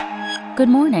Good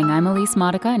morning, I'm Elise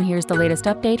Modica, and here's the latest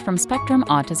update from Spectrum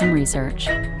Autism Research.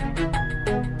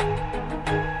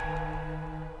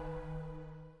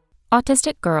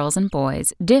 Autistic girls and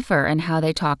boys differ in how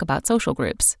they talk about social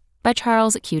groups, by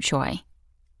Charles Q. Choi.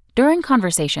 During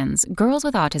conversations, girls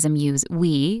with autism use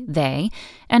we, they,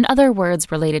 and other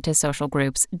words related to social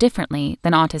groups differently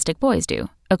than autistic boys do,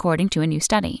 according to a new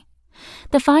study.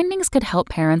 The findings could help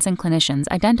parents and clinicians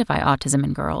identify autism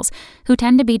in girls, who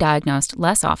tend to be diagnosed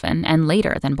less often and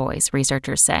later than boys,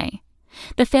 researchers say.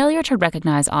 The failure to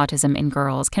recognize autism in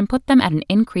girls can put them at an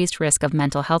increased risk of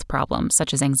mental health problems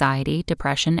such as anxiety,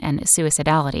 depression, and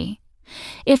suicidality.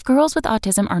 If girls with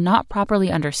autism are not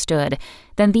properly understood,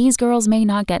 then these girls may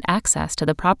not get access to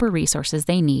the proper resources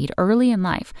they need early in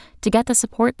life to get the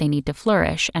support they need to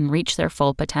flourish and reach their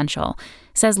full potential,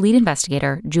 says lead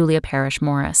investigator Julia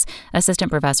Parrish-Morris,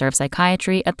 assistant professor of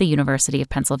psychiatry at the University of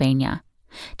Pennsylvania.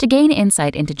 To gain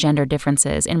insight into gender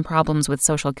differences in problems with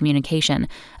social communication,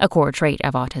 a core trait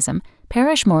of autism,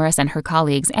 Parrish-Morris and her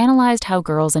colleagues analyzed how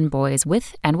girls and boys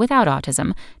with and without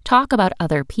autism talk about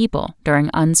other people during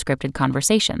unscripted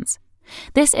conversations.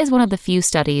 This is one of the few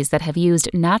studies that have used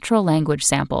natural language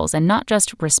samples and not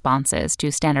just responses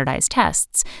to standardized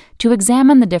tests to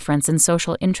examine the difference in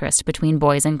social interest between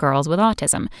boys and girls with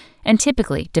autism, and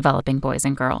typically developing boys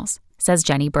and girls, says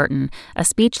Jenny Burton, a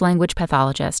speech-language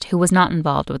pathologist who was not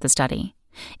involved with the study.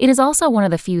 It is also one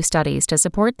of the few studies to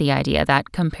support the idea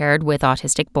that, compared with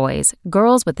autistic boys,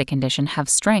 girls with the condition have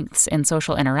strengths in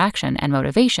social interaction and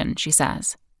motivation, she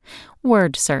says.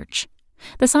 Word search.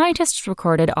 The scientists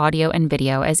recorded audio and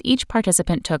video as each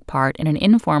participant took part in an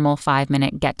informal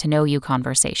 5-minute get-to-know-you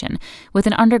conversation with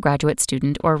an undergraduate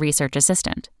student or research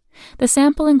assistant. The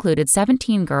sample included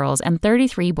 17 girls and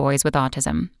 33 boys with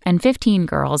autism, and 15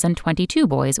 girls and 22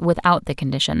 boys without the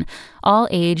condition, all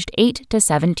aged 8 to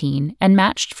 17 and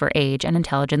matched for age and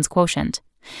intelligence quotient.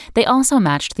 They also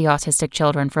matched the autistic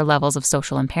children for levels of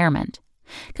social impairment.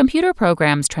 Computer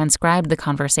programs transcribed the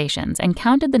conversations and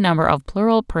counted the number of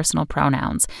plural personal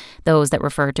pronouns, those that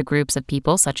refer to groups of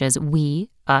people such as we,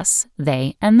 us,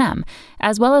 they, and them,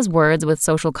 as well as words with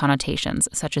social connotations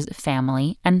such as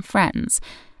family and friends.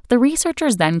 The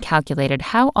researchers then calculated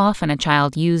how often a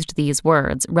child used these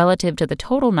words relative to the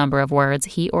total number of words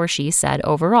he or she said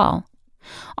overall.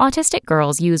 Autistic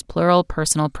girls use plural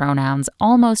personal pronouns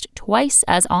almost twice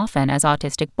as often as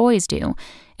autistic boys do,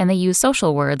 and they use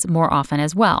social words more often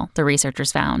as well, the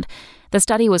researchers found. The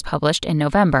study was published in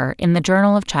November in the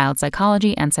Journal of Child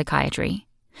Psychology and Psychiatry.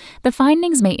 The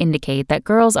findings may indicate that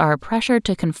girls are pressured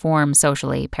to conform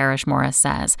socially, Parrish-Morris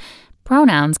says.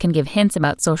 Pronouns can give hints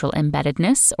about social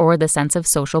embeddedness or the sense of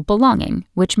social belonging,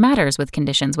 which matters with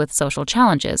conditions with social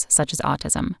challenges such as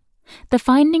autism. The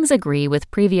findings agree with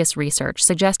previous research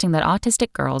suggesting that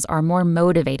autistic girls are more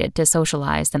motivated to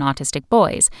socialize than autistic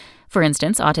boys. For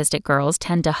instance, autistic girls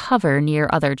tend to hover near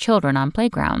other children on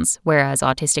playgrounds, whereas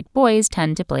autistic boys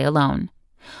tend to play alone.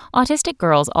 Autistic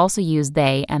girls also use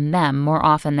they and them more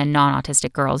often than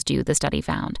non-autistic girls do, the study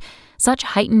found. Such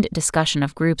heightened discussion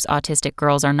of groups autistic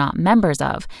girls are not members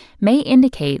of may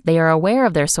indicate they are aware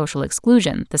of their social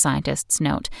exclusion, the scientists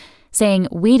note. Saying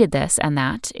we did this and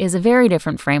that is a very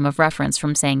different frame of reference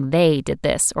from saying they did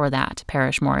this or that,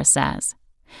 Parrish-Morris says.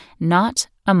 Not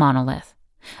a monolith.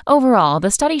 Overall, the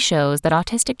study shows that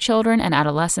autistic children and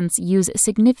adolescents use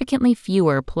significantly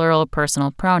fewer plural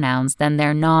personal pronouns than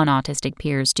their non-autistic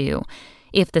peers do.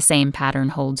 If the same pattern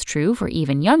holds true for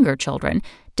even younger children,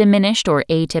 diminished or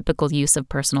atypical use of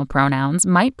personal pronouns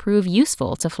might prove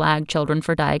useful to flag children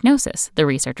for diagnosis, the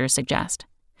researchers suggest.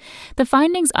 The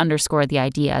findings underscore the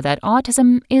idea that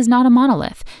autism is not a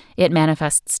monolith. It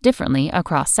manifests differently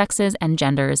across sexes and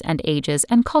genders and ages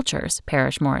and cultures,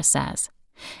 Parrish-Morris says.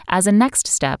 As a next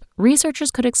step,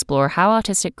 researchers could explore how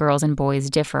autistic girls and boys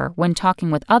differ when talking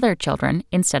with other children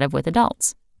instead of with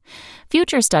adults.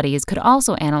 Future studies could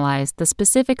also analyze the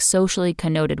specific socially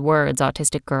connoted words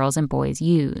autistic girls and boys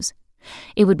use.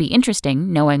 It would be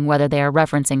interesting knowing whether they are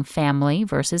referencing family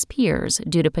versus peers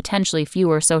due to potentially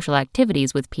fewer social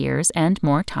activities with peers and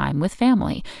more time with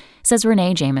family, says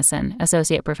Renee Jameson,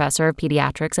 associate professor of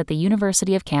pediatrics at the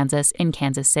University of Kansas in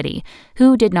Kansas City,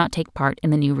 who did not take part in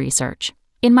the new research.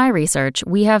 In my research,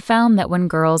 we have found that when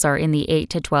girls are in the 8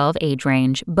 to 12 age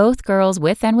range, both girls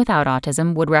with and without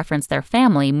autism would reference their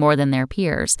family more than their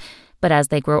peers. But as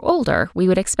they grow older, we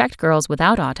would expect girls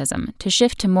without autism to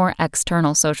shift to more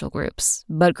external social groups,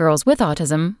 but girls with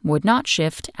autism would not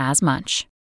shift as much.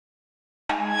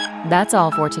 That's all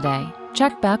for today.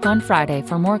 Check back on Friday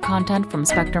for more content from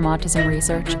Spectrum Autism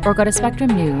Research or go to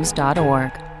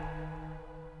spectrumnews.org.